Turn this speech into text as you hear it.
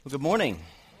Well, good morning.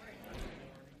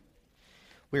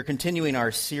 We're continuing our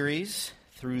series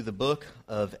through the book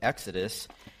of Exodus.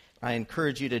 I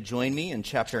encourage you to join me in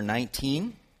chapter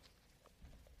 19.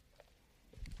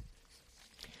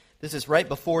 This is right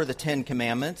before the Ten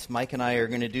Commandments. Mike and I are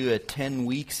going to do a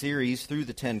 10-week series through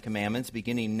the Ten Commandments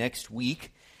beginning next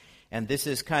week. And this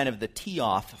is kind of the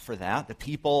tee-off for that. The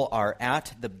people are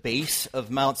at the base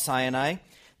of Mount Sinai.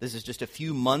 This is just a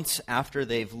few months after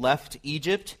they've left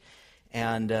Egypt.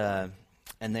 And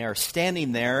they are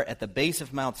standing there at the base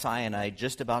of Mount Sinai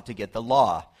just about to get the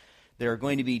law. There are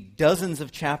going to be dozens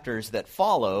of chapters that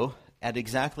follow at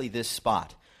exactly this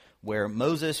spot where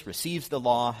Moses receives the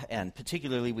law, and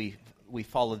particularly we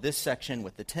follow this section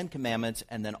with the Ten Commandments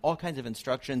and then all kinds of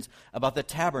instructions about the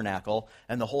tabernacle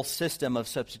and the whole system of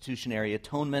substitutionary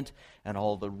atonement and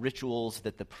all the rituals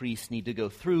that the priests need to go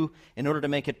through in order to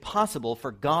make it possible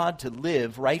for God to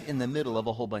live right in the middle of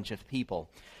a whole bunch of people.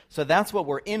 So that's what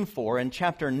we're in for, and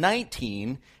chapter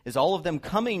 19 is all of them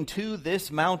coming to this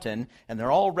mountain, and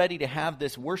they're all ready to have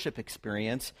this worship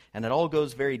experience, and it all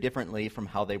goes very differently from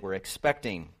how they were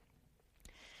expecting.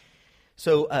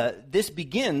 So this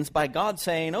begins by God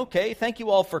saying, okay, thank you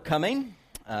all for coming.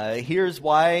 Here's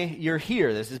why you're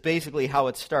here. This is basically how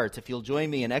it starts. If you'll join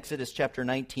me in Exodus chapter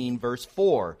 19, verse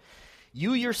 4.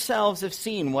 You yourselves have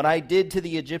seen what I did to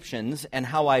the Egyptians and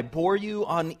how I bore you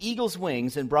on eagle's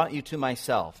wings and brought you to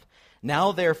myself.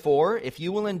 Now, therefore, if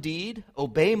you will indeed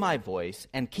obey my voice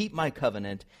and keep my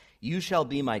covenant, you shall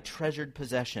be my treasured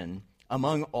possession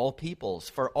among all peoples.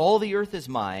 For all the earth is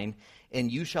mine,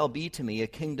 and you shall be to me a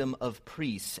kingdom of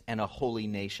priests and a holy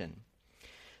nation.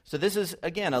 So this is,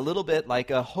 again, a little bit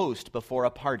like a host before a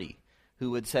party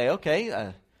who would say,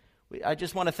 okay, I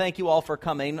just want to thank you all for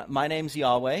coming. My name's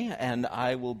Yahweh, and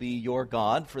I will be your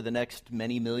God for the next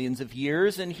many millions of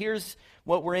years, and here's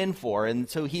what we're in for. And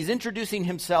so he's introducing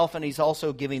himself, and he's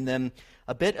also giving them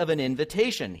a bit of an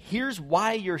invitation. Here's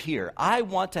why you're here. I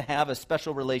want to have a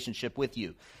special relationship with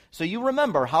you. So you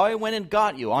remember how I went and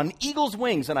got you on eagle's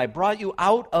wings, and I brought you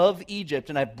out of Egypt,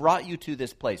 and I brought you to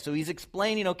this place. So he's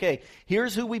explaining, okay,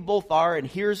 here's who we both are, and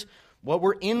here's what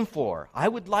we're in for. I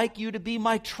would like you to be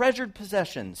my treasured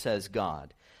possession, says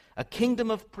God. A kingdom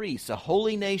of priests, a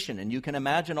holy nation. And you can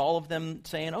imagine all of them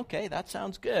saying, okay, that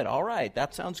sounds good. All right,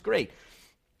 that sounds great.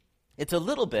 It's a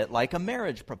little bit like a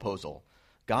marriage proposal.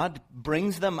 God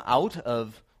brings them out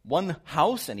of one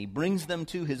house and he brings them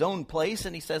to his own place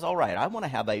and he says, all right, I want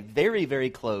to have a very, very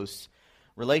close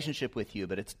relationship with you.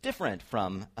 But it's different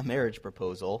from a marriage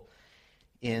proposal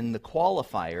in the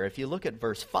qualifier. If you look at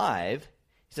verse 5,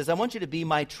 he says, I want you to be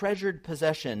my treasured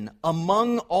possession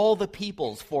among all the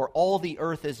peoples, for all the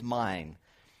earth is mine.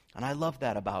 And I love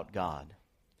that about God.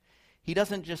 He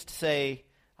doesn't just say,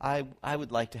 I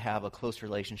would like to have a close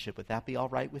relationship. Would that be all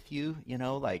right with you? You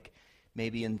know, like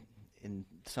maybe in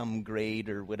some grade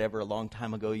or whatever a long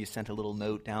time ago you sent a little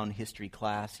note down history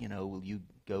class, you know, will you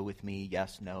go with me?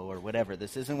 Yes, no, or whatever.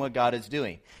 This isn't what God is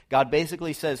doing. God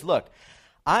basically says, look,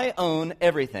 I own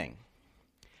everything.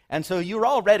 And so you're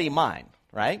already mine.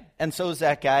 Right? And so is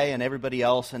that guy and everybody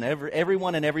else and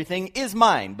everyone and everything is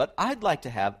mine. But I'd like to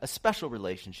have a special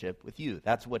relationship with you.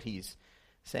 That's what he's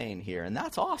saying here. And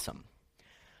that's awesome.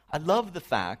 I love the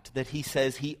fact that he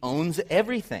says he owns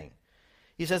everything.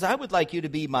 He says, I would like you to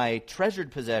be my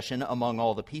treasured possession among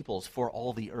all the peoples, for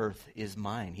all the earth is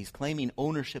mine. He's claiming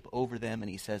ownership over them, and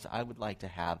he says, I would like to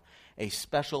have a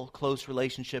special, close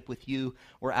relationship with you,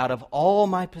 where out of all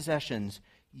my possessions,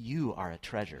 you are a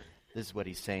treasure. This is what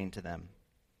he's saying to them.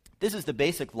 This is the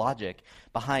basic logic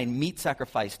behind meat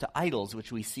sacrifice to idols,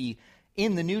 which we see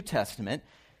in the New Testament.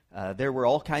 There were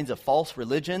all kinds of false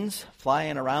religions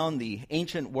flying around the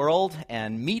ancient world,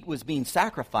 and meat was being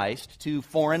sacrificed to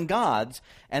foreign gods.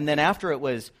 And then after it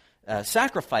was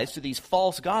sacrificed to these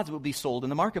false gods, it would be sold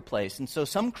in the marketplace. And so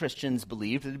some Christians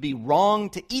believed it would be wrong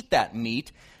to eat that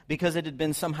meat because it had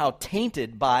been somehow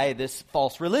tainted by this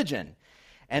false religion.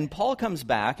 And Paul comes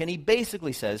back, and he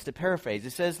basically says, to paraphrase, he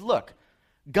says, look,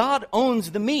 God owns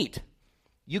the meat.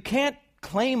 You can't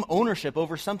claim ownership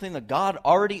over something that God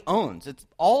already owns. It's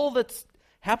all that's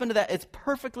happened to that. It's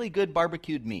perfectly good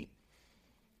barbecued meat.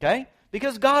 Okay?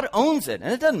 Because God owns it.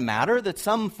 And it doesn't matter that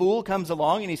some fool comes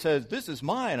along and he says, this is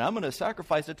mine. I'm going to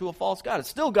sacrifice it to a false god. It's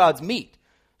still God's meat.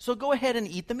 So go ahead and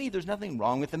eat the meat. There's nothing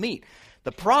wrong with the meat.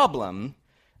 The problem,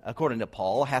 according to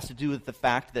Paul, has to do with the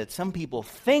fact that some people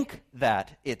think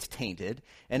that it's tainted,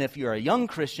 and if you're a young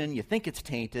Christian, you think it's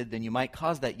tainted, then you might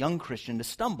cause that young Christian to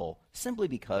stumble, simply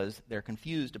because they're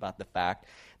confused about the fact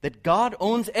that God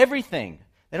owns everything.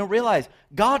 They don't realize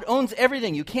God owns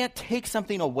everything. You can't take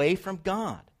something away from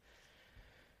God.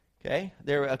 Okay,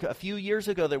 a few years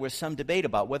ago there was some debate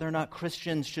about whether or not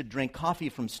Christians should drink coffee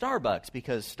from Starbucks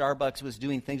because Starbucks was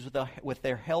doing things with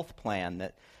their health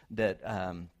plan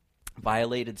that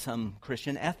violated some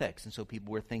Christian ethics, and so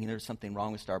people were thinking there was something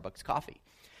wrong with Starbucks coffee.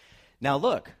 Now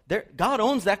look, God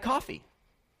owns that coffee.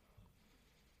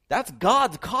 That's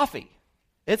God's coffee.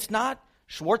 It's not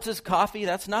Schwartz's coffee.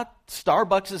 That's not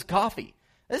Starbucks' coffee.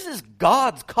 This is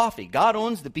God's coffee. God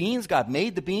owns the beans. God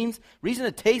made the beans. Reason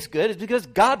it tastes good is because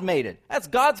God made it. That's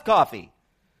God's coffee.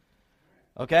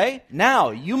 Okay? Now,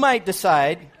 you might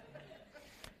decide,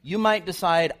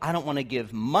 I don't want to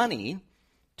give money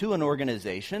to an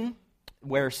organization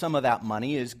where some of that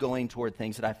money is going toward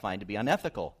things that I find to be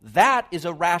unethical. That is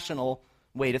a rational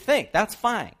way to think. That's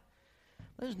fine.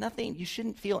 There's nothing, you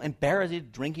shouldn't feel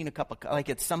embarrassed drinking a cup of coffee, like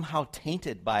it's somehow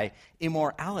tainted by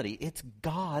immorality. It's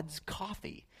God's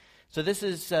coffee. So this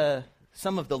is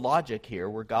some of the logic here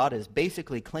where God is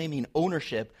basically claiming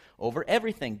ownership over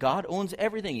everything. God owns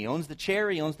everything. He owns the chair.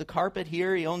 He owns the carpet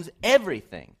here. He owns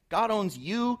everything. God owns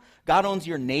you. God owns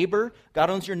your neighbor.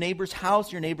 God owns your neighbor's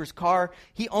house, your neighbor's car.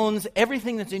 He owns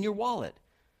everything that's in your wallet.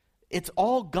 It's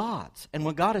all God's. And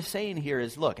what God is saying here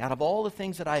is, look, out of all the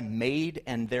things that I made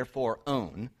and therefore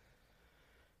own,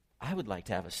 I would like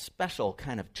to have a special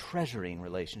kind of treasuring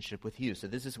relationship with you. So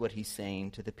this is what he's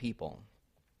saying to the people.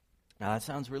 Now that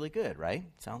sounds really good, right?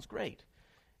 It sounds great.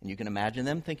 And you can imagine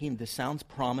them thinking, this sounds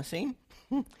promising.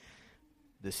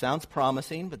 This sounds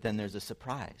promising, but then there's a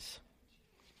surprise.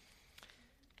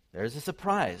 There's a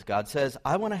surprise. God says,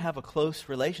 I want to have a close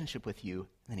relationship with you.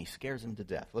 And he scares them to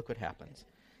death. Look what happens.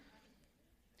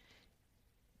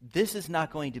 This is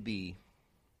not going to be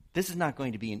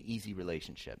an easy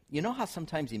relationship. You know how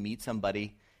sometimes you meet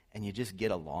somebody and you just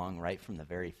get along right from the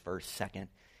very first second?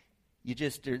 You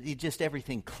just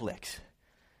everything clicks.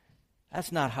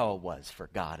 That's not how it was for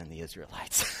God and the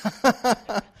Israelites.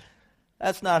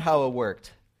 That's not how it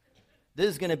worked. This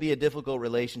is going to be a difficult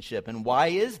relationship. And why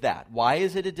is that? Why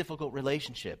is it a difficult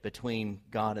relationship between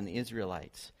God and the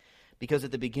Israelites? Because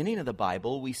at the beginning of the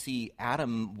Bible, we see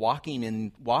Adam walking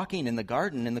in the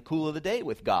garden in the cool of the day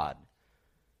with God.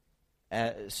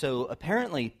 So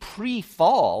apparently,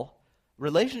 pre-fall,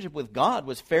 relationship with God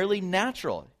was fairly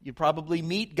natural. You probably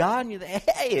meet God and you think,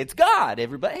 hey, it's God.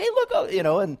 Everybody, hey,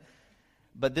 look,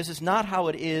 but this is not how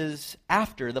it is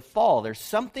after the fall. There's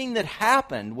something that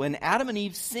happened when Adam and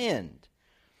Eve sinned.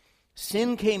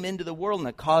 Sin came into the world and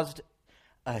it caused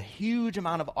a huge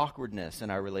amount of awkwardness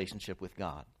in our relationship with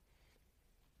God.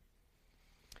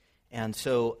 And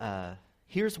so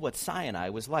here's what Sinai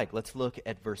was like. Let's look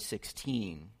at verse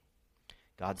 16.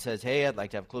 God says, hey, I'd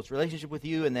like to have a close relationship with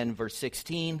you. And then verse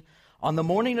 16, on the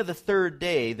morning of the third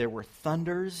day, there were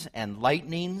thunders and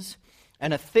lightnings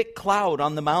and a thick cloud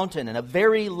on the mountain and a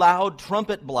very loud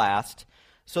trumpet blast,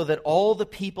 so that all the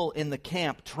people in the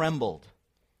camp trembled.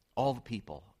 All the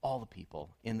people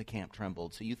in the camp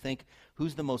trembled. So you think,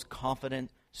 who's the most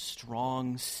confident,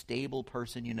 strong, stable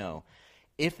person you know?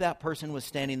 If that person was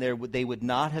standing there, they would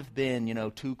not have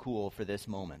been, too cool for this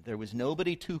moment. There was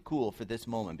nobody too cool for this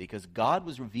moment because God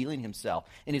was revealing himself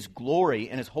in his glory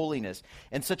and his holiness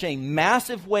in such a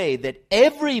massive way that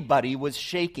everybody was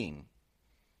shaking.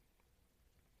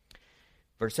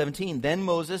 Verse 17, then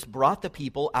Moses brought the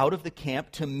people out of the camp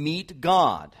to meet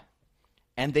God,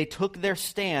 and they took their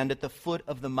stand at the foot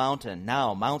of the mountain.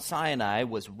 Now, Mount Sinai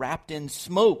was wrapped in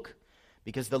smoke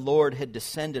because the Lord had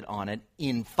descended on it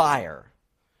in fire.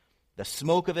 The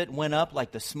smoke of it went up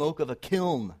like the smoke of a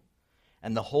kiln,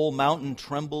 and the whole mountain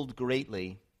trembled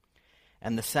greatly.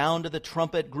 And the sound of the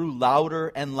trumpet grew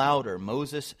louder and louder.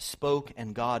 Moses spoke,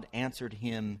 and God answered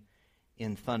him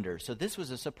in thunder. So this was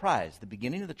a surprise. The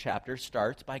beginning of the chapter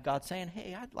starts by God saying,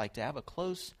 hey, I'd like to have a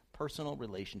close personal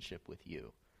relationship with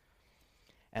you.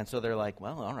 And so they're like,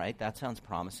 well, all right, that sounds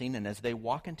promising. And as they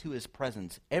walk into his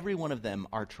presence, every one of them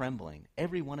are trembling,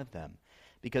 every one of them.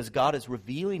 Because God is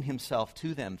revealing himself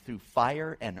to them through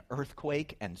fire and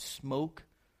earthquake and smoke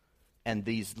and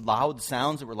these loud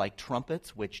sounds that were like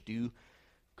trumpets, which do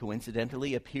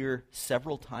coincidentally appear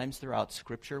several times throughout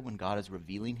Scripture when God is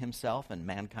revealing himself and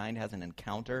mankind has an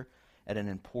encounter at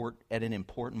an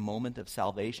important moment of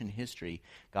salvation history.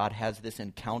 God has this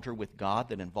encounter with God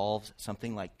that involves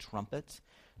something like trumpets.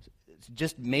 It's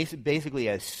just basically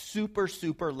a super,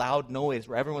 super loud noise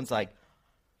where everyone's like,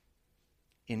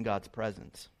 in God's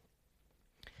presence.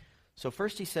 So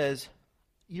first he says,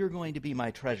 you're going to be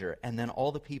my treasure. And then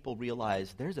all the people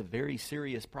realize there's a very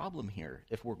serious problem here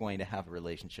if we're going to have a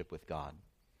relationship with God.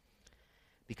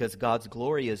 Because God's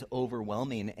glory is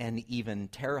overwhelming and even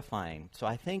terrifying. So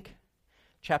I think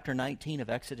chapter 19 of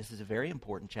Exodus is a very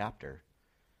important chapter.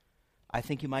 I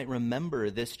think you might remember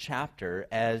this chapter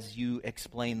as you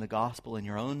explain the gospel in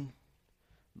your own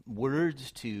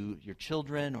words to your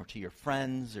children or to your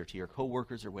friends or to your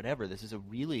coworkers or whatever. This is a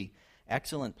really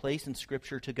excellent place in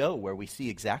Scripture to go where we see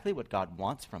exactly what God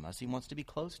wants from us. He wants to be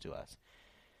close to us.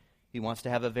 He wants to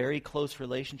have a very close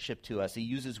relationship to us. He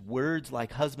uses words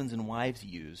like husbands and wives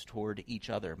use toward each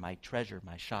other. My treasure,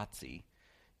 my Schatzi.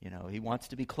 He wants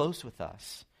to be close with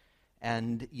us.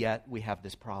 And yet we have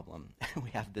this problem.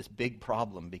 We have this big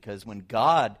problem because when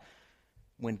God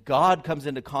comes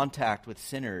into contact with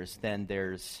sinners, then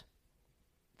there's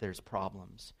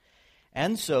problems.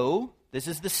 And so this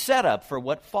is the setup for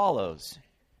what follows.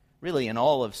 Really in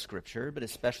all of Scripture, but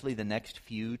especially the next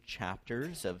few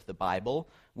chapters of the Bible,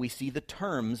 we see the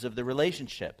terms of the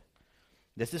relationship.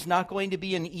 This is not going to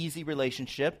be an easy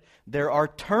relationship. There are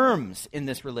terms in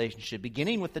this relationship,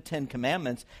 beginning with the Ten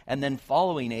Commandments and then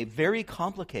following a very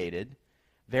complicated,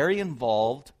 very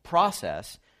involved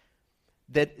process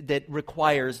that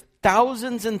requires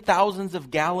thousands and thousands of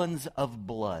gallons of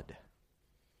blood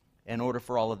in order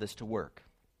for all of this to work.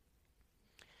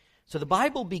 So the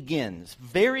Bible begins,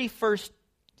 very first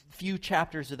few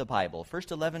chapters of the Bible,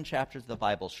 first 11 chapters of the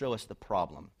Bible show us the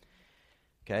problem.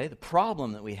 Okay, the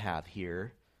problem that we have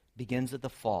here begins at the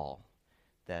fall,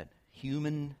 that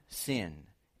human sin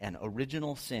and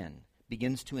original sin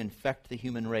begins to infect the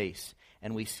human race.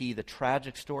 And we see the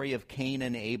tragic story of Cain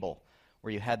and Abel,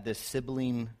 where you had this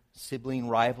sibling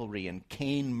rivalry, and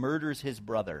Cain murders his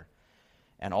brother.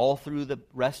 And all through the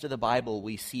rest of the Bible,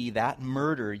 we see that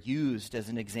murder used as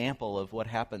an example of what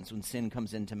happens when sin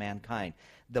comes into mankind.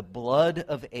 The blood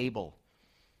of Abel.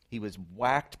 He was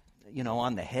whacked,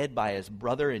 on the head by his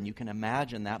brother, and you can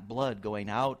imagine that blood going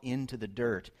out into the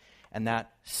dirt. And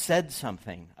that said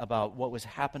something about what was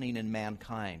happening in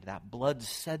mankind. That blood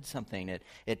said something.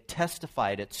 It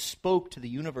testified, it spoke to the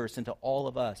universe and to all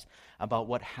of us about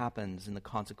what happens in the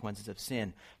consequences of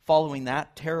sin. Following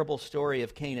that terrible story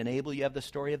of Cain and Abel, you have the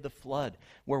story of the flood,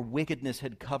 where wickedness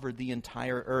had covered the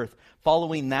entire earth.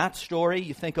 Following that story,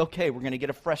 you think, okay, we're going to get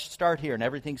a fresh start here and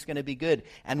everything's going to be good.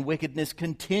 And wickedness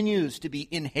continues to be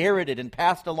inherited and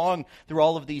passed along through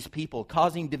all of these people,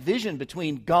 causing division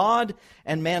between God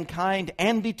and mankind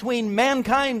and between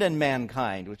mankind and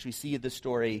mankind, which we see in the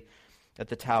story at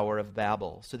the Tower of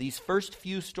Babel. So these first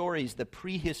few stories, the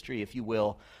prehistory, if you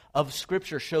will, of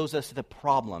Scripture shows us the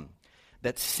problem,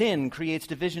 that sin creates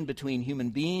division between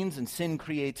human beings and sin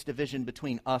creates division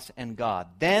between us and God.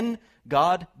 Then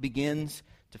God begins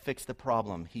to fix the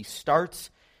problem. He starts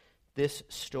this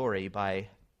story by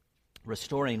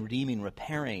restoring, redeeming,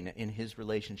 repairing in his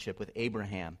relationship with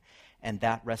Abraham. And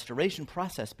that restoration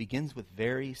process begins with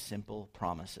very simple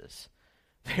promises.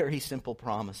 Very simple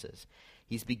promises.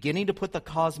 He's beginning to put the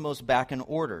cosmos back in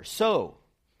order. So,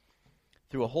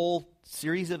 through a whole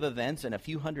series of events and a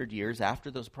few hundred years after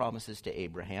those promises to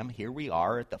Abraham, here we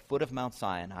are at the foot of Mount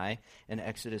Sinai in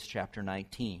Exodus chapter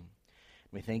 19.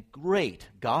 We think, great,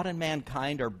 God and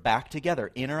mankind are back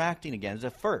together, interacting again. It's a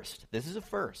first. This is a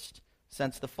first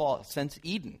since the fall, since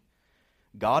Eden.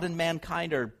 God and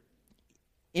mankind are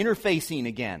interfacing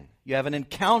again. You have an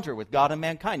encounter with God and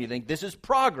mankind. You think this is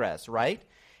progress, right?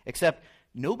 Except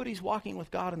nobody's walking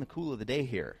with God in the cool of the day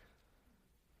here.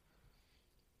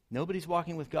 Nobody's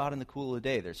walking with God in the cool of the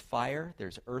day. There's fire,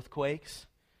 there's earthquakes,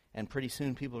 and pretty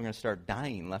soon people are going to start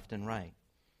dying left and right.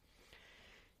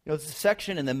 There's a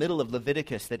section in the middle of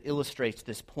Leviticus that illustrates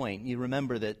this point. You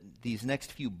remember that these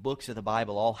next few books of the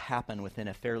Bible all happen within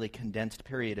a fairly condensed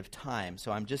period of time.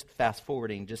 So I'm just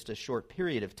fast-forwarding just a short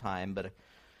period of time, but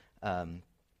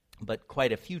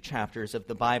quite a few chapters of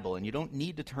the Bible. And you don't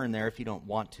need to turn there if you don't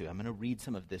want to. I'm going to read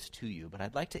some of this to you, but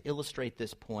I'd like to illustrate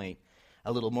this point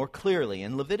a little more clearly.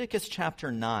 In Leviticus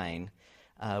chapter 9,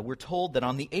 we're told that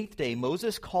on the 8th day,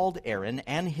 Moses called Aaron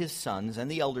and his sons and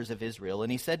the elders of Israel,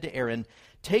 and he said to Aaron,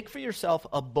 take for yourself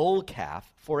a bull calf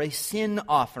for a sin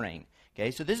offering.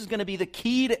 Okay, so this is going to be the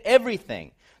key to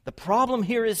everything. The problem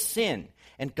here is sin,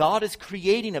 and God is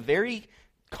creating a very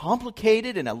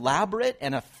complicated and elaborate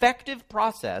and effective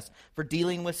process for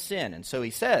dealing with sin. And so he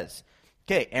says,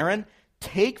 okay, Aaron,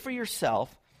 take for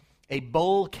yourself a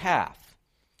bull calf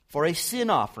for a sin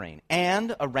offering,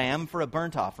 and a ram for a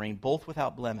burnt offering, both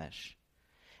without blemish.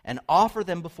 And offer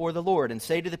them before the Lord, and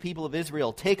say to the people of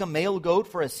Israel, take a male goat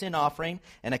for a sin offering,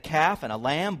 and a calf and a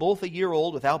lamb, both a year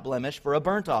old without blemish, for a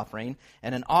burnt offering,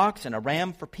 and an ox and a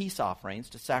ram for peace offerings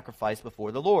to sacrifice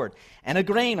before the Lord, and a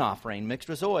grain offering mixed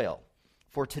with oil.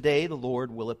 For today the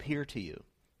Lord will appear to you.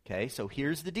 Okay, so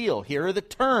here's the deal. Here are the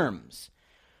terms.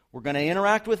 We're going to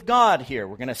interact with God here.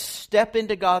 We're going to step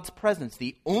into God's presence.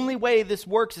 The only way this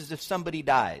works is if somebody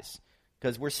dies,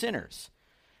 because we're sinners.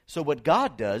 So what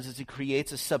God does is he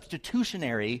creates a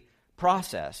substitutionary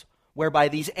process whereby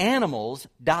these animals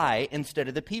die instead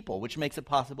of the people, which makes it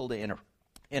possible to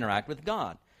interact with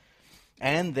God.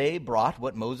 And they brought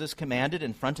what Moses commanded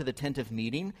in front of the tent of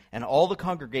meeting, and all the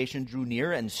congregation drew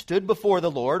near and stood before the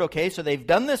Lord. Okay, so they've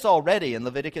done this already in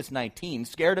Leviticus 19,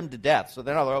 scared them to death. So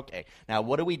they're like, okay, now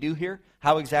what do we do here?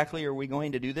 How exactly are we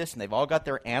going to do this? And they've all got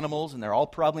their animals, and they're all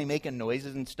probably making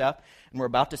noises and stuff, and we're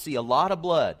about to see a lot of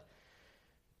blood.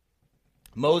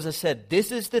 Moses said, this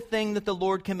is the thing that the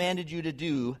Lord commanded you to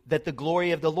do, that the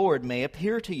glory of the Lord may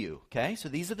appear to you. Okay, so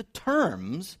these are the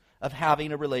terms of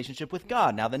having a relationship with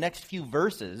God. Now, the next few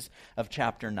verses of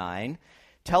chapter 9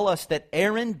 tell us that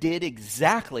Aaron did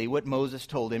exactly what Moses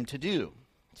told him to do.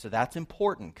 So that's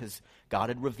important because God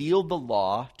had revealed the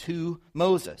law to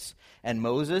Moses. And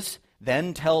Moses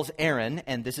then tells Aaron,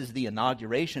 and this is the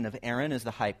inauguration of Aaron as the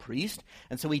high priest,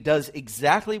 and so he does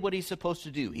exactly what he's supposed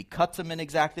to do. He cuts him in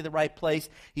exactly the right place.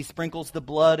 He sprinkles the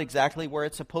blood exactly where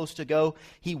it's supposed to go.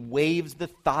 He waves the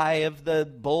thigh of the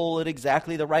bull at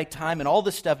exactly the right time, and all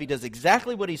this stuff. He does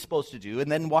exactly what he's supposed to do,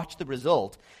 and then watch the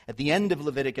result. At the end of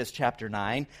Leviticus chapter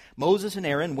 9, Moses and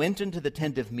Aaron went into the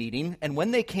tent of meeting, and when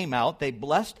they came out, they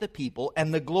blessed the people,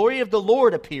 and the glory of the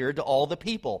Lord appeared to all the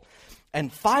people. And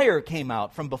fire came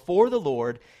out from before the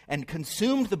Lord and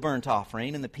consumed the burnt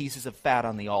offering and the pieces of fat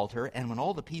on the altar. And when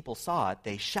all the people saw it,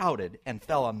 they shouted and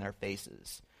fell on their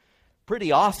faces.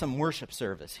 Pretty awesome worship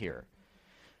service here.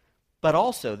 But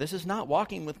also, this is not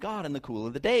walking with God in the cool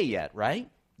of the day yet, right?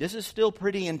 This is still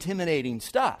pretty intimidating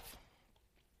stuff.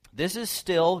 This is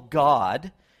still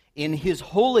God in his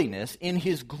holiness, in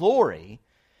his glory,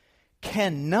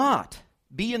 cannot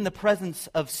be in the presence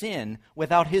of sin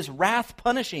without his wrath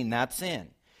punishing that sin.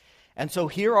 And so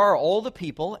here are all the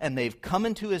people, and they've come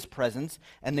into his presence,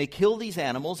 and they kill these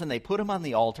animals, and they put them on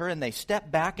the altar, and they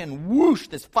step back, and whoosh,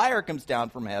 this fire comes down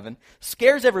from heaven,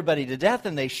 scares everybody to death,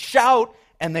 and they shout,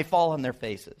 and they fall on their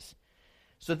faces.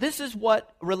 So this is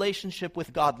what relationship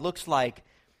with God looks like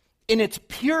in its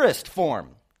purest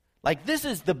form. Like, this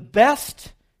is the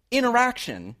best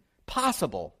interaction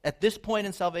possible at this point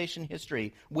in salvation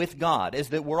history with God, is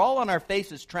that we're all on our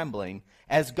faces trembling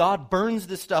as God burns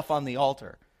this stuff on the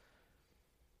altar.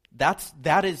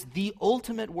 That is the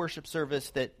ultimate worship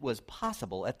service that was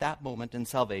possible at that moment in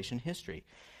salvation history.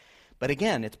 But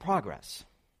again, it's progress.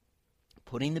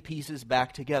 Putting the pieces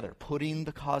back together, putting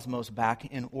the cosmos back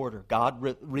in order, God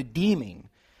redeeming,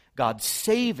 God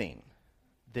saving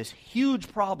this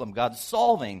huge problem, God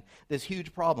solving this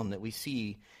huge problem that we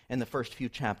see in the first few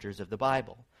chapters of the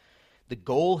Bible. The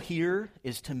goal here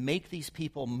is to make these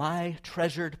people my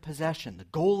treasured possession. The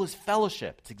goal is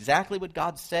fellowship. It's exactly what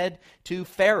God said to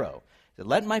Pharaoh. That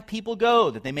let my people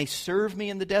go, that they may serve me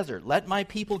in the desert. Let my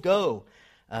people go,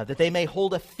 that they may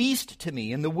hold a feast to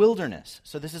me in the wilderness.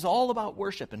 So this is all about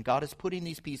worship, and God is putting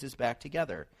these pieces back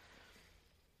together.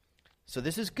 So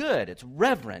this is good. It's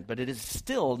reverent, but it is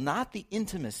still not the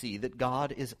intimacy that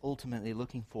God is ultimately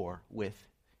looking for with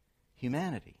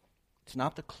humanity. It's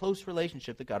not the close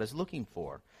relationship that God is looking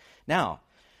for. Now,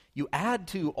 you add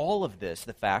to all of this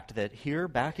the fact that here,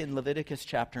 back in Leviticus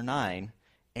chapter 9,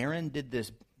 Aaron did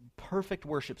this perfect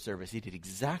worship service. He did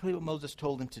exactly what Moses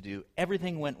told him to do.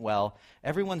 Everything went well.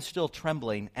 Everyone's still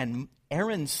trembling. And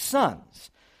Aaron's sons,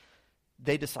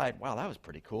 they decide, wow, that was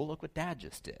pretty cool. Look what Dad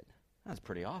just did. That's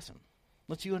pretty awesome.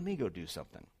 Let's you and me go do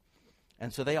something.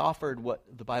 And so they offered what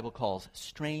the Bible calls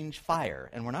strange fire.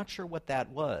 And we're not sure what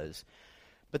that was.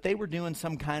 But they were doing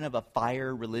some kind of a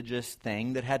fire religious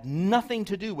thing that had nothing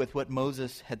to do with what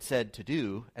Moses had said to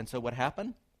do. And so what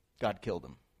happened? God killed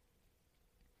them.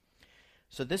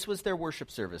 So this was their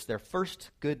worship service, their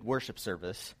first good worship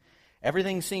service.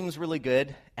 Everything seems really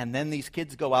good. And then these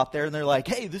kids go out there and they're like,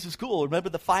 hey, this is cool. Remember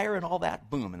the fire and all that?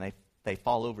 Boom. And they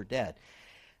fall over dead.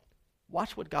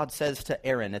 Watch what God says to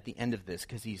Aaron at the end of this,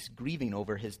 because he's grieving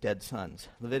over his dead sons.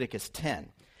 Leviticus 10.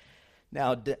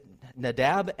 Now,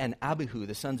 Nadab and Abihu,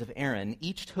 the sons of Aaron,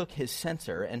 each took his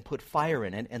censer and put fire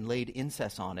in it and laid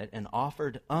incense on it and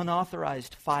offered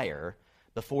unauthorized fire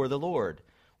before the Lord,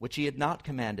 which he had not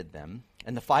commanded them.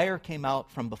 And the fire came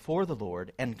out from before the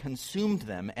Lord and consumed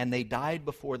them, and they died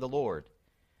before the Lord.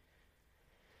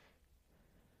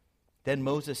 Then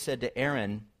Moses said to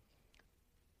Aaron,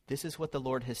 this is what the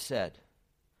Lord has said.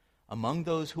 Among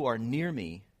those who are near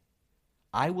me,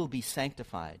 I will be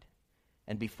sanctified.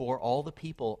 And before all the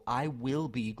people, I will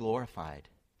be glorified.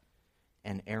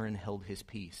 And Aaron held his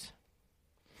peace.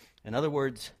 In other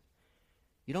words,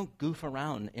 you don't goof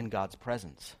around in God's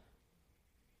presence.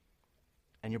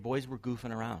 And your boys were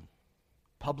goofing around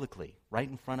publicly, right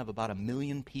in front of about 1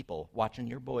 million people watching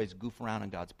your boys goof around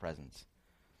in God's presence.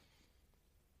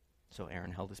 So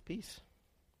Aaron held his peace.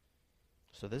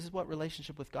 So this is what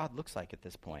relationship with God looks like at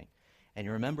this point. And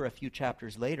you remember a few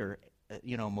chapters later,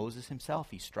 Moses himself,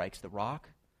 he strikes the rock,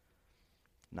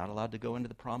 not allowed to go into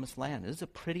the promised land. This is a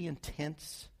pretty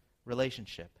intense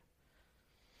relationship.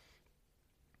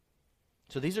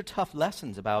 So these are tough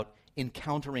lessons about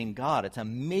encountering God. It's a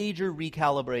major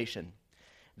recalibration.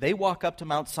 They walk up to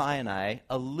Mount Sinai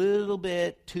a little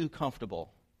bit too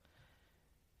comfortable.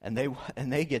 And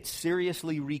they get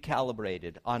seriously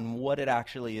recalibrated on what it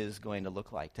actually is going to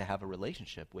look like to have a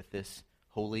relationship with this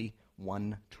holy,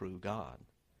 one true God.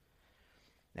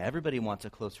 Now, everybody wants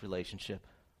a close relationship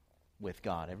with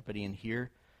God. Everybody in here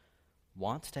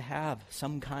wants to have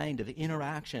some kind of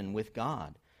interaction with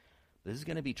God. This is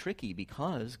going to be tricky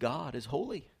because God is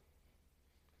holy.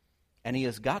 And he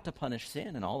has got to punish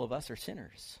sin, and all of us are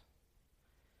sinners.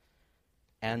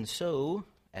 And so,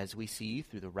 as we see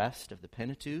through the rest of the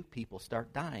Pentateuch, people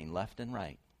start dying left and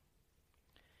right.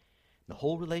 The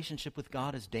whole relationship with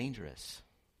God is dangerous.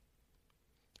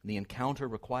 The encounter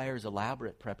requires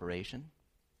elaborate preparation,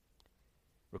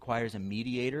 requires a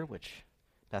mediator, which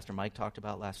Pastor Mike talked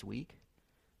about last week.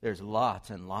 There's lots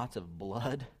and lots of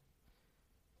blood.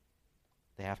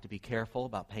 They have to be careful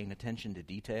about paying attention to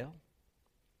detail.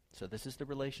 So this is the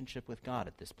relationship with God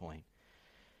at this point.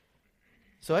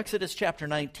 So Exodus chapter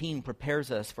 19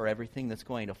 prepares us for everything that's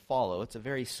going to follow. It's a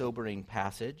very sobering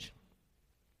passage.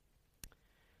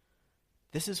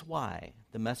 This is why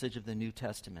the message of the New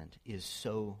Testament is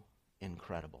so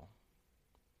incredible.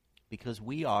 Because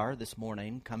we are, this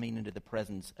morning, coming into the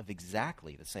presence of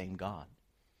exactly the same God.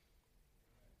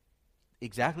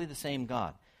 Exactly the same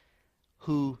God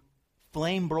who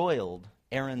flame-broiled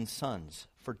Aaron's sons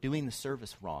for doing the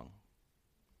service wrong.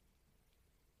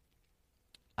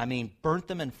 I mean, burnt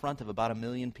them in front of about 1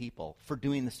 million people for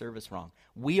doing the service wrong.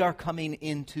 We are coming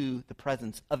into the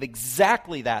presence of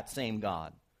exactly that same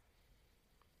God.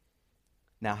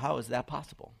 Now, how is that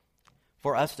possible?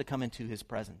 For us to come into his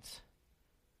presence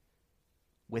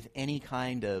with any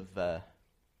kind of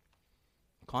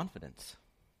confidence.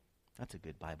 That's a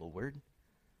good Bible word.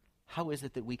 How is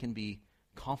it that we can be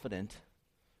confident?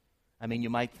 I mean, you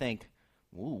might think,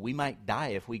 ooh, we might die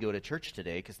if we go to church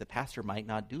today because the pastor might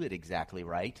not do it exactly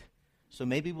right. So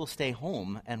maybe we'll stay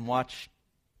home and watch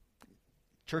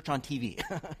church on TV.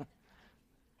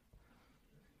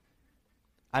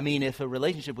 I mean, if a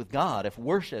relationship with God, if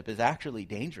worship is actually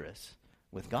dangerous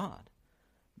with God,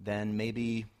 then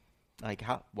maybe,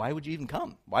 why would you even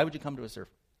come? Why would you come to a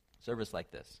service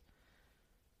like this?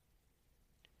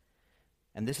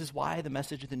 And this is why the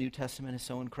message of the New Testament is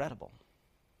so incredible.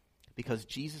 Because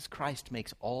Jesus Christ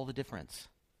makes all the difference.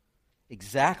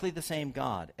 Exactly the same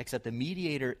God, except the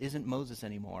mediator isn't Moses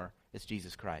anymore, it's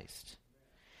Jesus Christ.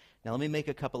 Now let me make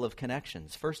a couple of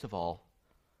connections. First of all,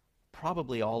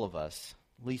 probably all of us,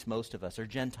 at least most of us, are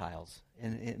Gentiles,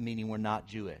 meaning we're not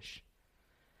Jewish.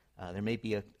 There may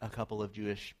be a couple of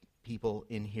Jewish people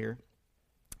in here,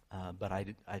 but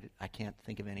I can't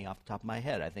think of any off the top of my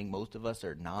head. I think most of us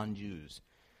are non-Jews.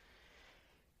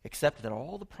 Except that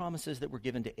all the promises that were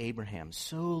given to Abraham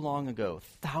so long ago,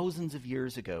 thousands of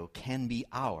years ago, can be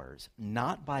ours,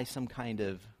 not by some kind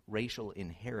of racial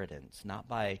inheritance, not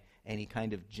by any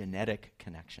kind of genetic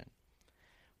connection,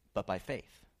 but by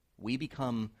faith. We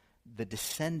become the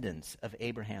descendants of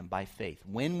Abraham by faith.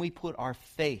 When we put our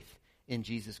faith in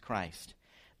Jesus Christ,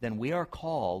 then we are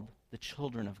called the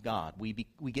children of God. We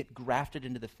get grafted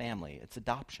into the family. It's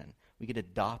adoption. We get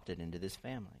adopted into this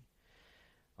family.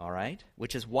 All right?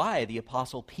 Which is why the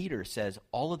Apostle Peter says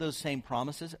all of those same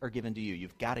promises are given to you.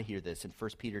 You've got to hear this in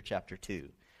 1 Peter chapter 2.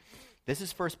 This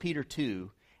is 1 Peter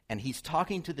 2, and he's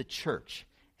talking to the church.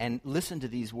 And listen to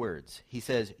these words. He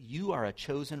says, you are a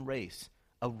chosen race,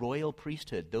 a royal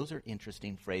priesthood. Those are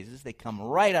interesting phrases. They come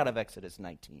right out of Exodus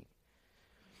 19.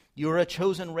 You are a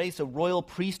chosen race, a royal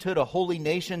priesthood, a holy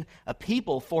nation, a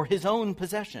people for his own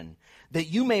possession, that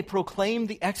you may proclaim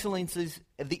the excellencies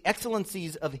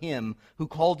of him who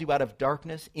called you out of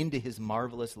darkness into his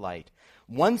marvelous light.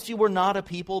 Once you were not a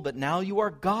people, but now you are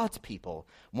God's people.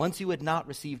 Once you had not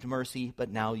received mercy, but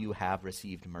now you have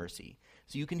received mercy.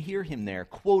 So you can hear him there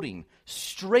quoting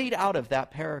straight out of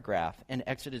that paragraph in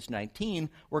Exodus 19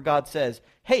 where God says,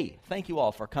 hey, thank you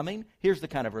all for coming. Here's the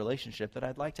kind of relationship that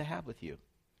I'd like to have with you.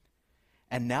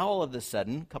 And now all of a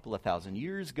sudden, a couple of thousand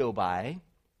years go by,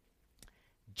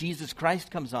 Jesus Christ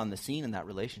comes on the scene and that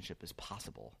relationship is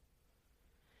possible.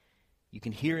 You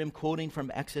can hear him quoting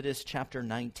from Exodus chapter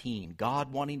 19,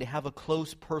 God wanting to have a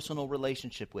close personal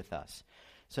relationship with us.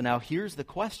 So now here's the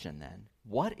question then.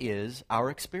 What is our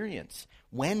experience?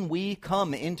 When we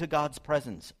come into God's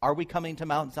presence, are we coming to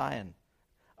Mount Zion?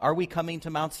 Are we coming to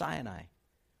Mount Sinai?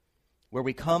 where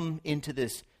we come into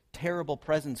this terrible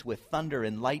presence with thunder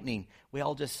and lightning. We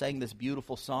all just sang this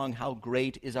beautiful song, How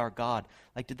Great is Our God.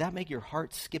 Like, did that make your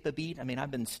heart skip a beat? I mean,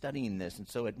 I've been studying this, and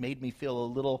so it made me feel a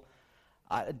little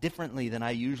differently than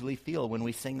I usually feel when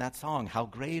we sing that song, How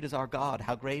Great is Our God,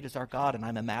 How Great is Our God. And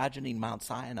I'm imagining Mount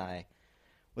Sinai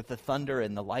with the thunder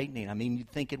and the lightning. I mean, you'd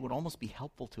think it would almost be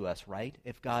helpful to us, right,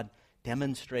 if God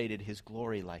demonstrated his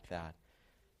glory like that.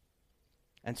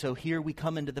 And so here we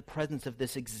come into the presence of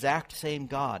this exact same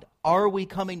God. Are we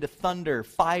coming to thunder,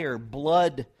 fire,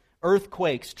 blood,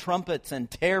 earthquakes, trumpets, and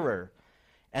terror?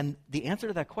 And the answer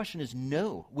to that question is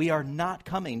no. We are not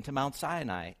coming to Mount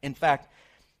Sinai. In fact,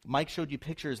 Mike showed you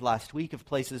pictures last week of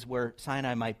places where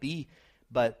Sinai might be,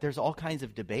 but there's all kinds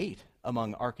of debate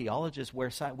among archaeologists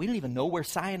where we don't even know where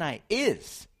Sinai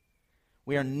is.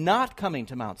 We are not coming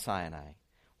to Mount Sinai.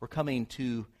 We're coming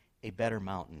to a better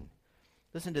mountain.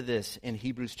 Listen to this in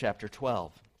Hebrews chapter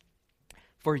 12.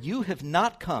 For you have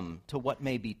not come to what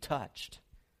may be touched,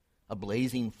 a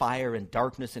blazing fire and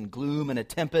darkness and gloom and a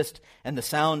tempest and the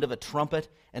sound of a trumpet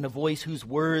and a voice whose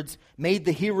words made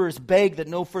the hearers beg that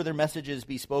no further messages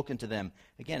be spoken to them.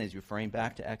 Again, he's referring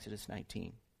back to Exodus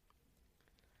 19.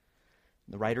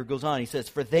 The writer goes on, he says,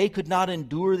 for they could not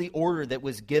endure the order that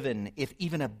was given. If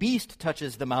even a beast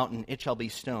touches the mountain, it shall be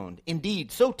stoned.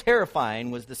 Indeed, so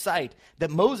terrifying was the sight that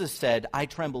Moses said, I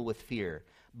tremble with fear.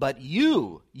 But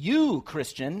you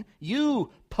Christian, you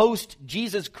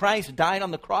post-Jesus Christ died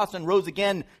on the cross and rose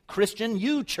again, Christian,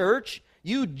 you church,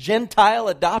 you Gentile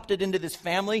adopted into this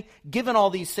family, given all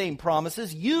these same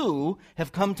promises, you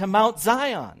have come to Mount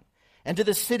Zion, and to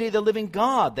the city of the living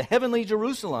God, the heavenly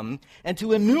Jerusalem, and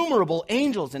to innumerable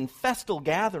angels in festal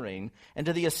gathering, and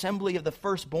to the assembly of the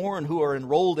firstborn who are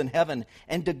enrolled in heaven,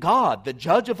 and to God, the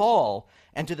judge of all,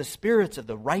 and to the spirits of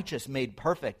the righteous made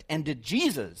perfect, and to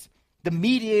Jesus, the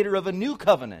mediator of a new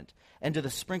covenant, and to the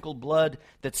sprinkled blood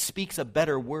that speaks a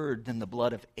better word than the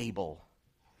blood of Abel.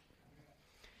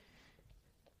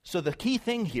 So the key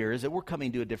thing here is that we're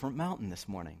coming to a different mountain this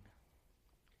morning.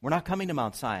 We're not coming to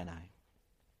Mount Sinai.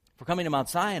 If we're coming to Mount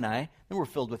Sinai, then we're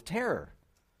filled with terror.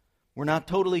 We're not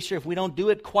totally sure. If we don't do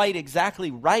it quite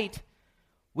exactly right,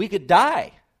 we could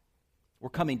die. We're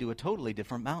coming to a totally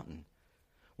different mountain.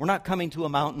 We're not coming to a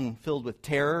mountain filled with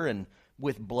terror and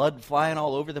with blood flying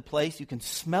all over the place. You can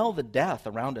smell the death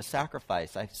around a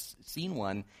sacrifice. I've seen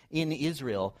one in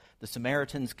Israel. The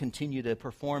Samaritans continue to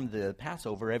perform the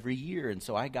Passover every year, and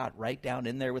so I got right down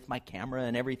in there with my camera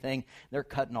and everything. They're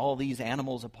cutting all these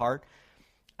animals apart.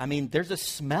 I mean, there's a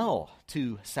smell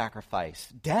to sacrifice.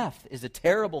 Death is a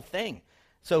terrible thing.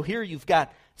 So here you've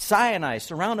got Sinai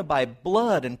surrounded by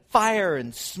blood and fire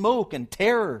and smoke and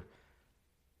terror.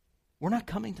 We're not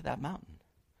coming to that mountain.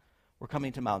 We're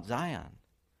coming to Mount Zion.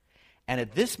 And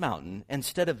at this mountain,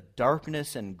 instead of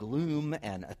darkness and gloom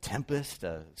and a tempest,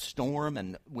 a storm,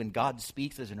 and when God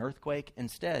speaks as an earthquake,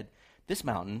 instead, this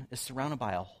mountain is surrounded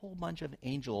by a whole bunch of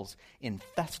angels in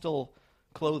festal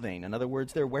clothing. In other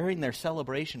words, they're wearing their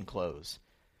celebration clothes,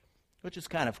 which is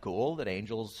kind of cool that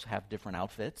angels have different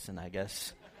outfits, and I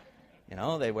guess,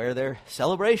 they wear their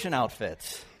celebration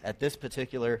outfits at this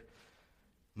particular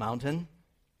mountain.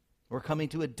 We're coming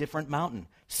to a different mountain.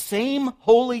 Same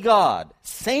holy God.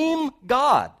 Same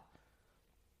God.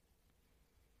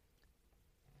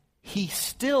 He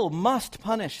still must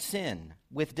punish sin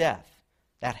with death.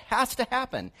 That has to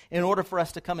happen in order for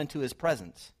us to come into his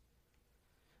presence.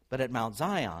 But at Mount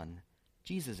Zion,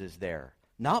 Jesus is there.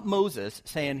 Not Moses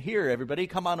saying, here, everybody,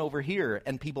 come on over here,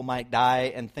 and people might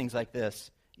die and things like this,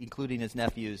 including his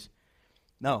nephews.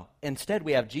 No, instead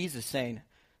we have Jesus saying,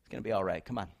 it's going to be all right.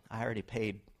 Come on, I already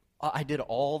paid. I did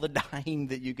all the dying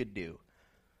that you could do.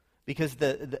 Because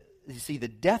you see, the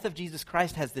death of Jesus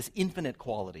Christ has this infinite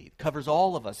quality. It covers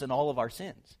all of us and all of our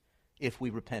sins if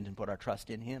we repent and put our trust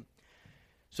in him.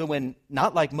 So when,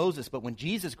 not like Moses, but when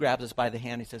Jesus grabs us by the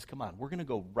hand, he says, come on, we're going to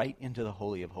go right into the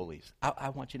Holy of Holies. I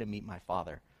want you to meet my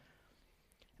Father.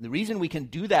 And the reason we can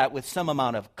do that with some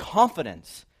amount of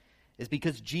confidence is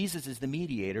because Jesus is the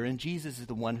mediator and Jesus is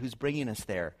the one who's bringing us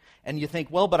there. And you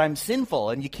think, well, but I'm sinful,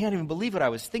 and you can't even believe what I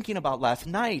was thinking about last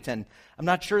night, and I'm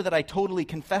not sure that I totally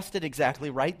confessed it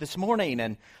exactly right this morning,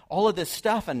 and all of this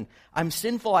stuff, and I'm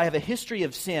sinful, I have a history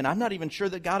of sin. I'm not even sure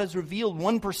that God has revealed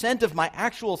 1% of my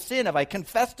actual sin. Have I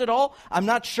confessed it all? I'm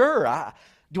not sure.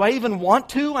 Do I even want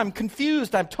to? I'm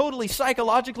confused. I'm totally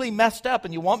psychologically messed up,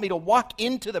 and you want me to walk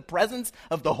into the presence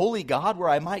of the holy God where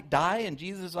I might die? And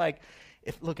Jesus is like,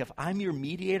 if I'm your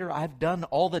mediator, I've done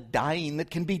all the dying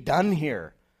that can be done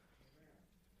here.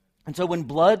 And so when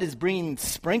blood is being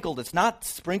sprinkled, it's not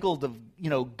sprinkled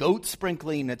of, goat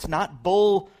sprinkling. It's not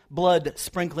bull blood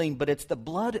sprinkling, but it's the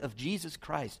blood of Jesus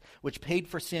Christ, which paid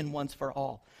for sin once for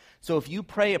all. So if you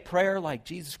pray a prayer like,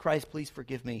 Jesus Christ, please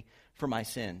forgive me for my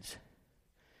sins,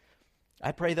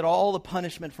 I pray that all the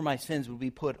punishment for my sins would be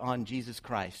put on Jesus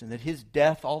Christ, and that his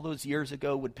death all those years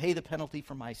ago would pay the penalty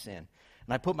for my sin.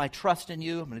 And I put my trust in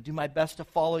you. I'm going to do my best to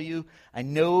follow you. I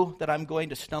know that I'm going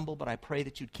to stumble, but I pray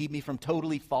that you'd keep me from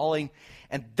totally falling.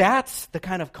 And that's the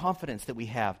kind of confidence that we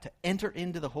have to enter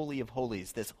into the Holy of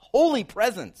Holies, this holy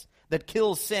presence that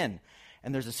kills sin.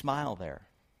 And there's a smile there.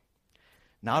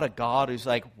 Not a God who's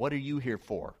like, what are you here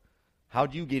for?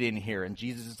 How'd you get in here? And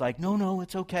Jesus is like, no,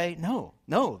 it's okay.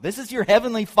 No, this is your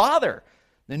heavenly Father.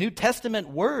 The New Testament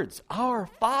words, our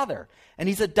Father. And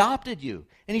he's adopted you.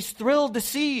 And he's thrilled to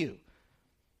see you.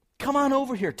 Come on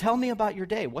over here. Tell me about your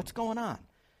day. What's going on?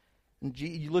 And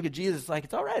you look at Jesus, it's like,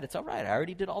 it's all right. I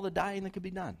already did all the dying that could be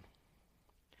done. And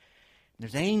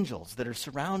there's angels that are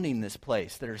surrounding this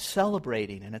place, that are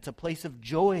celebrating, and it's a place of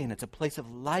joy, and it's a place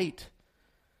of light.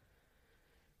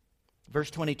 Verse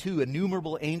 22,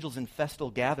 innumerable angels in festal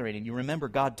gathering. And you remember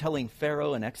God telling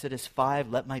Pharaoh in Exodus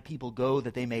 5, let my people go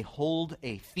that they may hold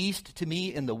a feast to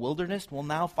me in the wilderness. Well,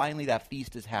 now finally that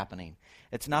feast is happening.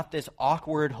 It's not this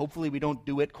awkward, hopefully we don't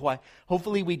do it quite,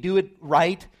 hopefully we do it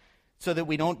right so that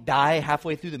we don't die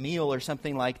halfway through the meal or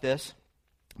something like this.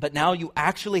 But now you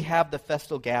actually have the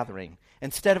festal gathering.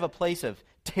 Instead of a place of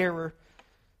terror,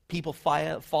 people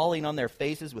falling on their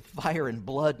faces with fire and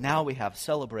blood, now we have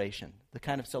celebration, the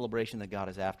kind of celebration that God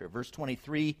is after. Verse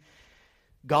 23,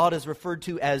 God is referred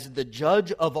to as the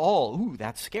judge of all. Ooh,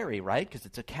 that's scary, right? Because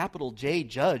it's a capital J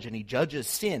judge, and he judges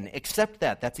sin. Except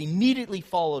that's immediately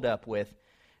followed up with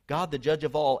God, the judge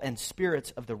of all, and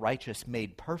spirits of the righteous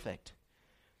made perfect.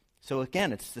 So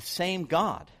again, it's the same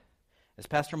God. As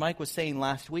Pastor Mike was saying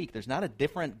last week, there's not a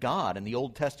different God in the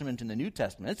Old Testament and the New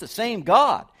Testament. It's the same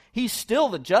God. He's still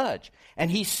the judge,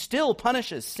 and he still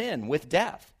punishes sin with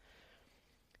death.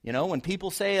 When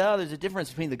people say, there's a difference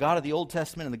between the God of the Old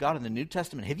Testament and the God of the New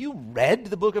Testament, have you read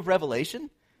the book of Revelation?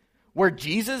 Where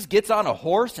Jesus gets on a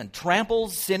horse and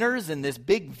tramples sinners in this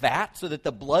big vat so that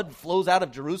the blood flows out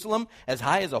of Jerusalem as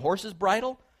high as a horse's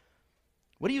bridle?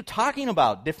 What are you talking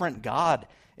about? Different God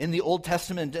in the Old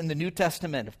Testament and the New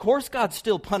Testament. Of course God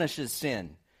still punishes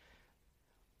sin.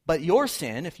 But your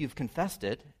sin, if you've confessed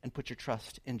it and put your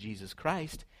trust in Jesus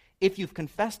Christ, if you've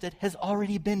confessed it, has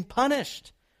already been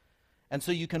punished. And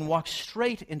so you can walk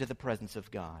straight into the presence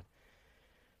of God.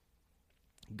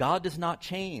 God does not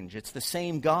change. It's the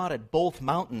same God at both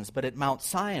mountains, but at Mount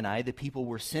Sinai, the people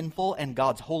were sinful and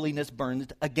God's holiness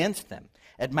burned against them.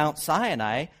 At Mount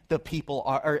Sinai,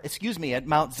 at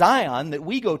Mount Zion that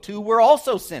we go to, we're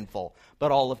also sinful.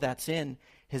 But all of that sin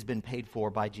has been paid for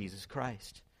by Jesus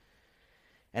Christ.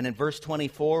 And in verse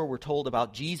 24, we're told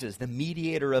about Jesus, the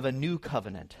mediator of a new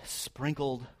covenant,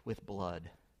 sprinkled with blood.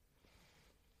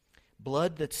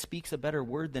 Blood that speaks a better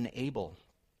word than Abel.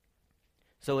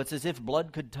 So it's as if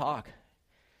blood could talk.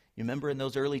 You remember in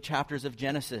those early chapters of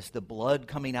Genesis, the blood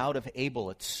coming out of Abel,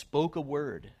 it spoke a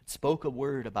word. It spoke a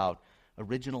word about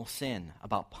original sin,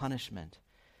 about punishment,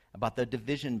 about the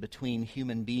division between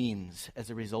human beings as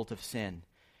a result of sin,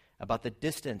 about the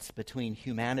distance between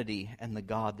humanity and the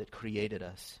God that created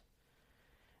us.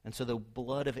 And so the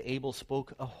blood of Abel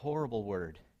spoke a horrible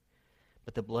word,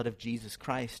 but the blood of Jesus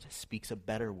Christ speaks a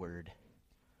better word.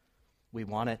 We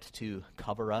want it to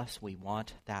cover us. We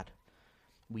want that.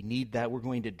 We need that. We're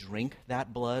going to drink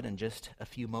that blood in just a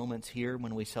few moments here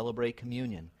when we celebrate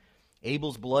communion.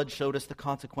 Abel's blood showed us the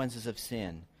consequences of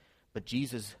sin, but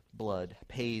Jesus' blood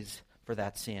pays for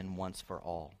that sin once for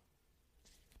all.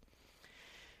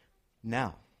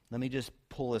 Now, let me just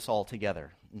pull this all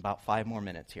together in about 5 more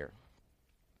minutes here.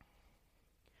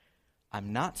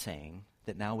 I'm not saying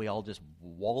that now we all just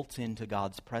waltz into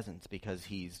God's presence because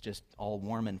he's just all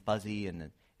warm and fuzzy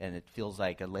and it feels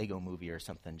like a Lego movie or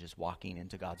something, just walking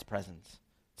into God's presence.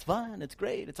 It's fun, it's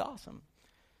great, it's awesome.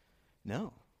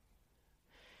 No,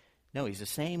 he's the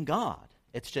same God.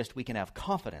 It's just we can have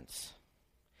confidence.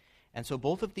 And so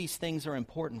both of these things are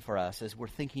important for us as we're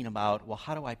thinking about, well,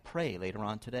 how do I pray later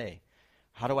on today?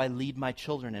 How do I lead my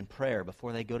children in prayer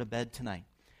before they go to bed tonight?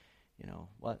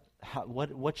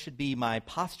 What should be my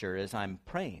posture as I'm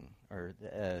praying or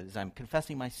as I'm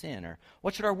confessing my sin? Or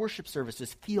what should our worship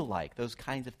services feel like? Those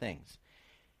kinds of things.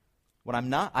 I'm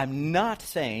not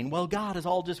saying, well, God is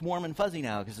all just warm and fuzzy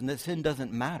now because this sin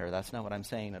doesn't matter. That's not what I'm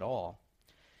saying at all.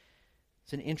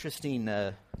 It's an interesting,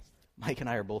 Mike and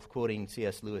I are both quoting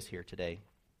C.S. Lewis here today.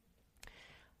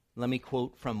 Let me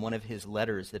quote from one of his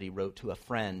letters that he wrote to a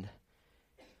friend.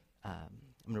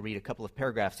 I'm going to read a couple of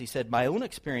paragraphs. He said, "My own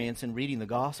experience in reading the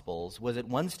Gospels was at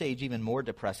one stage even more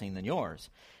depressing than yours.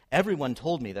 Everyone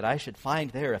told me that I should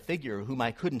find there a figure whom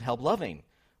I couldn't help loving.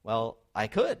 Well, I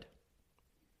could.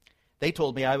 They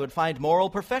told me I would find moral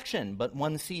perfection, but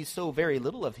one sees so very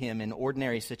little of him in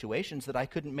ordinary situations that I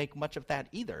couldn't make much of that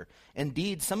either.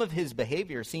 Indeed, some of his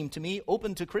behavior seemed to me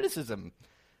open to criticism.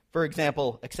 For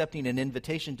example, accepting an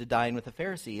invitation to dine with a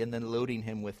Pharisee and then loading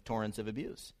him with torrents of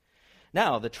abuse.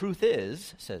 Now, the truth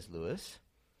is," says Lewis,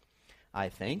 "I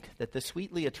think that the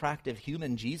sweetly attractive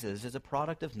human Jesus is a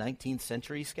product of 19th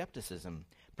century skepticism,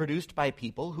 produced by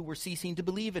people who were ceasing to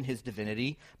believe in his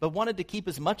divinity, but wanted to keep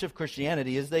as much of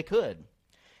Christianity as they could.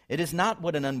 It is not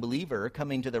what an unbeliever,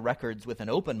 coming to the records with an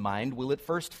open mind, will at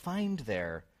first find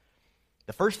there.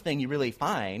 The first thing you really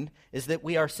find is that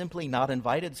we are simply not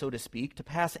invited, so to speak, to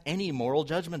pass any moral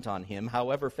judgment on him,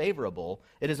 however favorable.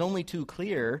 It is only too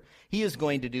clear he is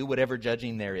going to do whatever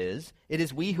judging there is. It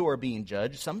is we who are being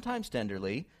judged, sometimes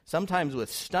tenderly, sometimes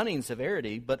with stunning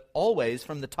severity, but always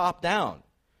from the top down.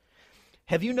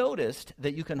 Have you noticed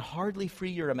that you can hardly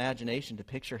free your imagination to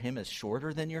picture him as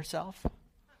shorter than yourself?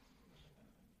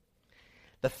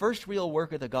 The first real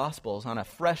work of the Gospels on a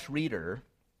fresh reader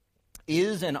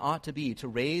is and ought to be to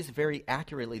raise very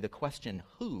accurately the question,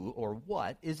 who or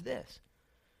what is this?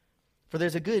 For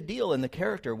there's a good deal in the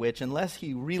character which, unless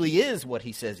he really is what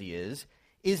he says he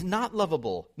is not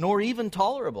lovable, nor even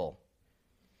tolerable.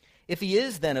 If he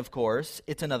is, then, of course,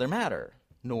 it's another matter.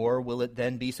 Nor will it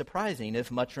then be surprising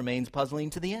if much remains puzzling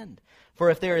to the end.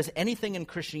 For if there is anything in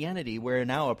Christianity, we're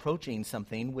now approaching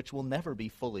something which will never be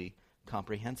fully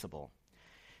comprehensible.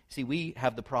 See, we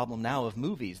have the problem now of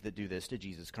movies that do this to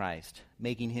Jesus Christ,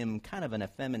 making him kind of an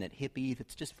effeminate hippie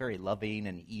that's just very loving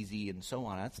and easy and so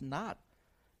on. That's not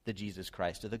the Jesus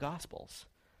Christ of the Gospels.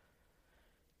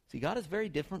 See, God is very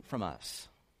different from us.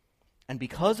 And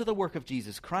because of the work of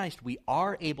Jesus Christ, we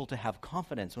are able to have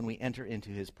confidence when we enter into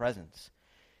his presence.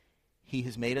 He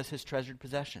has made us his treasured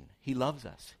possession. He loves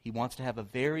us. He wants to have a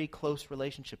very close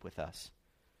relationship with us.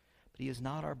 But he is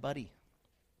not our buddy.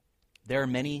 There are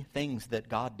many things that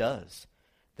God does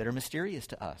that are mysterious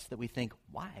to us, that we think,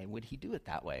 why would he do it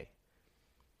that way?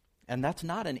 And that's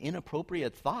not an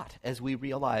inappropriate thought as we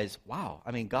realize, wow,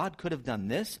 God could have done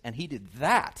this and he did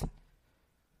that.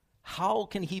 How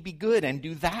can he be good and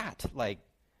do that?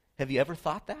 Have you ever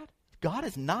thought that? God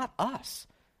is not us.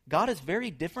 God is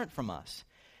very different from us.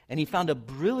 And he found a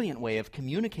brilliant way of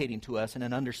communicating to us in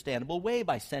an understandable way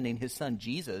by sending his son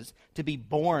Jesus to be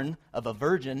born of a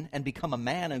virgin and become a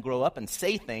man and grow up and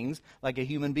say things like a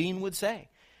human being would say.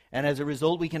 And as a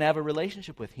result, we can have a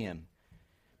relationship with him.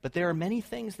 But there are many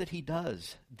things that he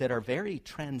does that are very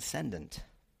transcendent,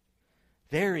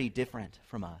 very different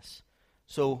from us.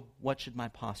 So what should my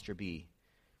posture be?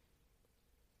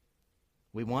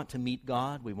 We want to meet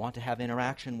God, we want to have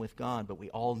interaction with God, but we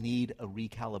all need a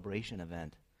recalibration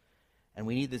event. And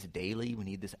we need this daily, we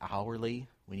need this hourly,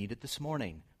 we need it this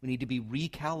morning. We need to be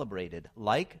recalibrated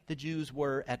like the Jews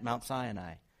were at Mount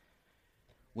Sinai.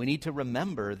 We need to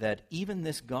remember that even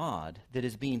this God that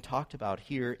is being talked about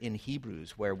here in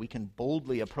Hebrews, where we can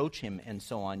boldly approach him and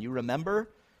so on, you remember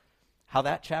how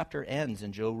that chapter ends,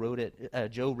 and Joe read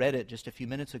it just a few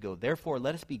minutes ago. Therefore,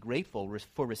 let us be grateful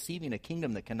for receiving a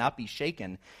kingdom that cannot be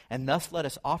shaken, and thus let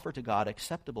us offer to God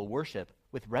acceptable worship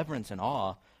with reverence and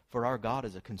awe, for our God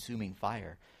is a consuming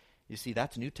fire. You see,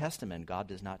 that's New Testament. God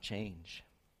does not change.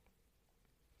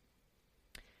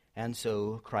 And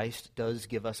so Christ does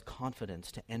give us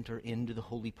confidence to enter into the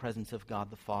holy presence of God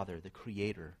the Father, the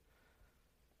Creator.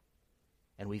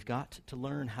 And we've got to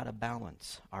learn how to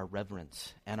balance our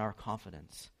reverence and our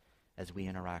confidence as we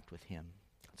interact with him.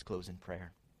 Let's close in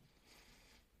prayer.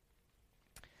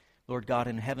 Lord God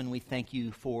in heaven, we thank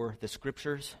you for the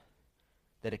scriptures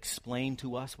that explain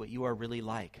to us what you are really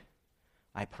like.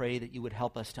 I pray that you would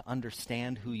help us to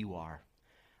understand who you are.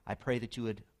 I pray that you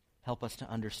would help us to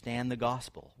understand the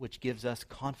gospel, which gives us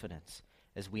confidence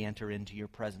as we enter into your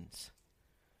presence.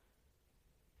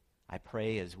 I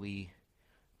pray as we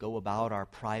go about our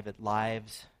private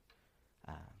lives,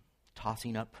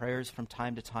 tossing up prayers from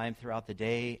time to time throughout the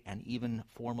day, and even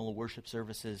formal worship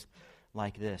services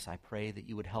like this, I pray that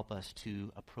you would help us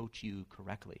to approach you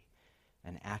correctly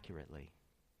and accurately.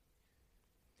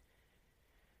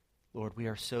 Lord, we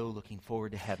are so looking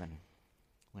forward to heaven,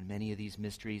 when many of these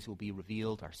mysteries will be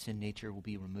revealed, our sin nature will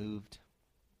be removed.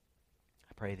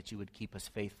 I pray that you would keep us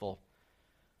faithful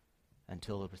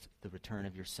until the return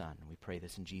of your Son. We pray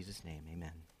this in Jesus' name.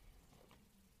 Amen.